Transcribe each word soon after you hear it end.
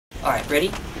Alright,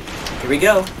 ready? Here we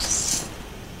go.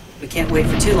 We can't wait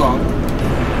for too long.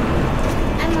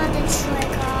 I'm on the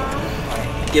trigger.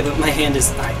 Alright, yeah, but my hand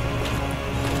is... Alright.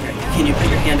 Can you put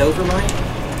your hand over mine?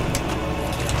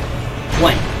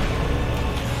 1.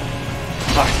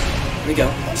 Alright, here we go.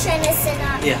 I'm trying to sit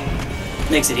up. Yeah,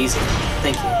 makes it easy.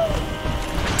 Thank you.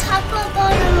 Top or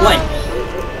bottom? 1.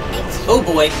 Oh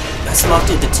boy, I Smough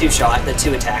did the 2-shot, the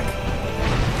 2 attack.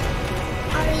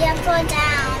 Are we up or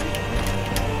down?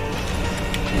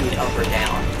 You need up or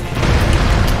down.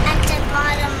 At the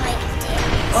bottom right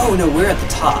there. Oh no, we're at the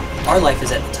top. Our life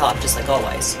is at the top, just like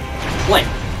always. 1.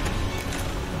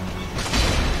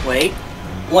 Wait.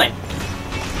 1.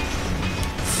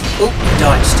 Oh, you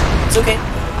dodged. It's okay.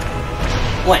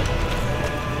 1.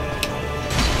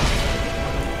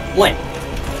 1.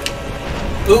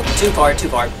 Oop, too far, too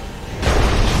far.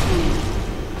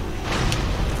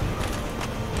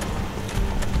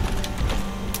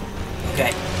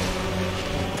 Okay.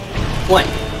 1.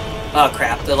 Oh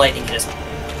crap, the lightning hit us.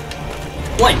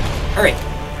 1. Hurry.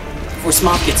 Before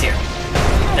Smough gets here.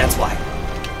 That's why.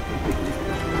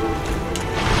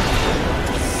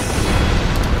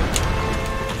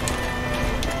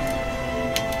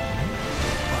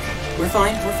 We're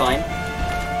fine, we're fine.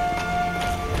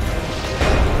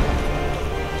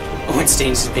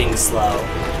 Ornstein's just being slow.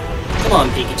 Come on,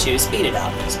 Pikachu, speed it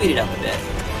up. Speed it up a bit.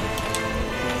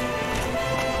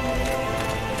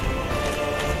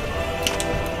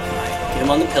 Alright, get him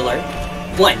on the pillar.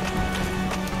 1.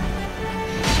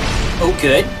 Oh,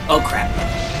 good. Oh, crap.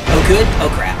 Oh, good. Oh,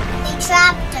 crap. They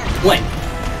trapped him. 1.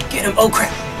 Get him. Oh,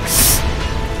 crap.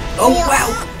 Oh, wow.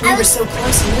 We were so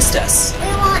close, he missed us.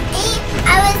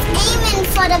 I was aiming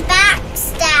for the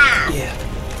backstab. Yeah.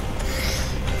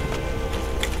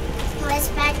 Was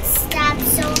backstab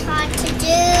so hard to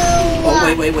do?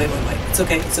 Oh, wait. It's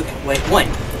okay, it's okay. Wait, 1.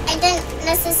 I didn't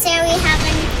necessarily have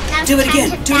enough Do it time again,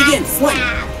 to do it again. 1.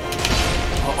 backstab.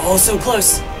 Oh, so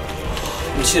close.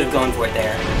 We should have gone for it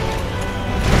there.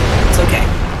 It's okay.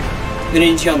 I'm gonna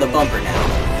need you on the bumper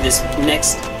now. This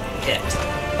next hit.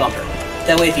 Bumper.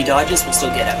 That way if he dodges, we'll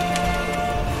still get him.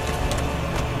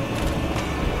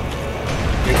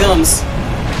 Here he comes.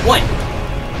 1.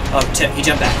 Oh, he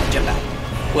jumped back,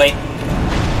 Wait.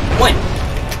 1.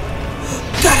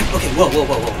 Got him! Okay, whoa.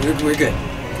 We're good.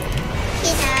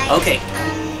 He died. Okay.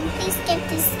 Please skip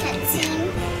this cutscene.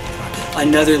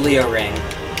 Another Leo ring.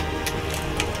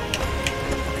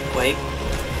 Wait.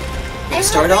 I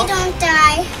Start hope off? I don't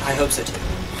die. I hope so too.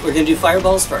 We're gonna do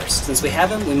fireballs first. Since we have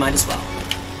them, we might as well.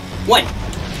 1.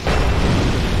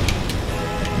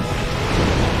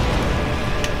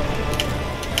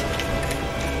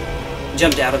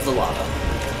 Jumped out of the lava.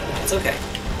 It's okay.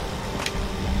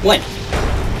 1.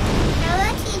 How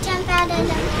would he jump out of the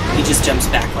lava? He just jumps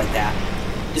back like that.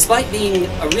 Despite being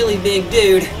a really big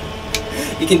dude,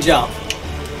 he can jump.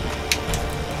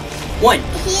 1.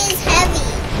 He is heavy.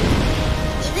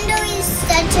 Even though he's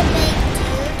such a big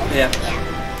dude. Yeah. Yeah.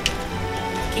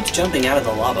 Keeps jumping out of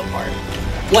the lava part.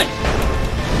 1.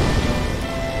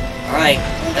 Alright.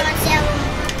 We got several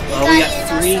more. We got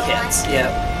 3 hits.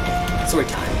 Yep. Sword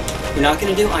time. We're not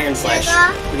going to do Iron Flesh.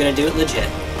 We're going to do it legit.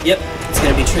 Yep. It's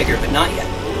going to be Trigger, but not yet.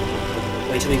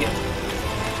 Wait till we get...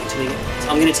 So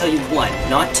I'm going to tell you 1,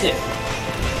 not 2.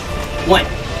 1.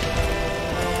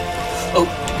 Oh,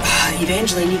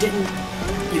 Evangeline, you didn't...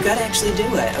 You got to actually do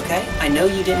it, okay? I know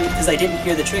you didn't, because I didn't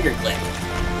hear the trigger click.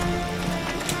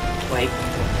 Wait.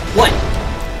 1.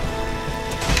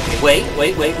 Okay,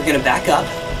 wait. We're going to back up.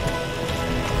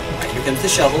 Alright, here comes the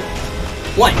shovel.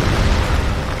 1.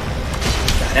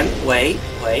 Got him. Wait.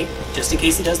 Just in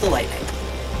case he does the lightning.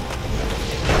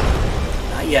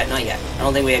 Not yet. I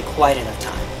don't think we had quite enough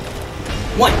time.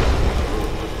 1.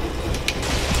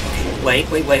 Okay,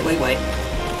 wait.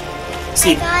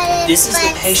 See, this is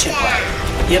the patient way.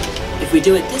 Yep. If we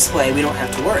do it this way, we don't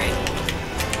have to worry.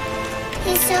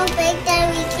 He's so big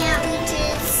that we can't reach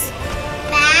his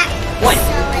back. 1.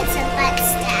 So it's a butt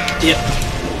stab. Yep.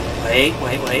 Wait.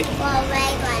 Or a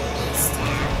leg one knee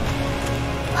stab.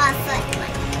 Or a foot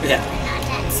one. Yeah. But not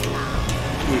that small.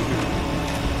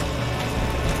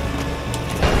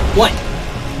 1.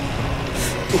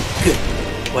 Ooh, good.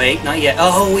 Wait, not yet.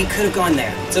 Oh, we could have gone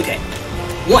there. It's okay.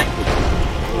 1.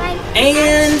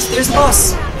 And there's the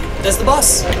boss. That's the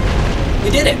boss. We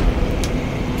did it.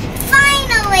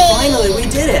 Finally! Finally, we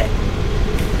did it.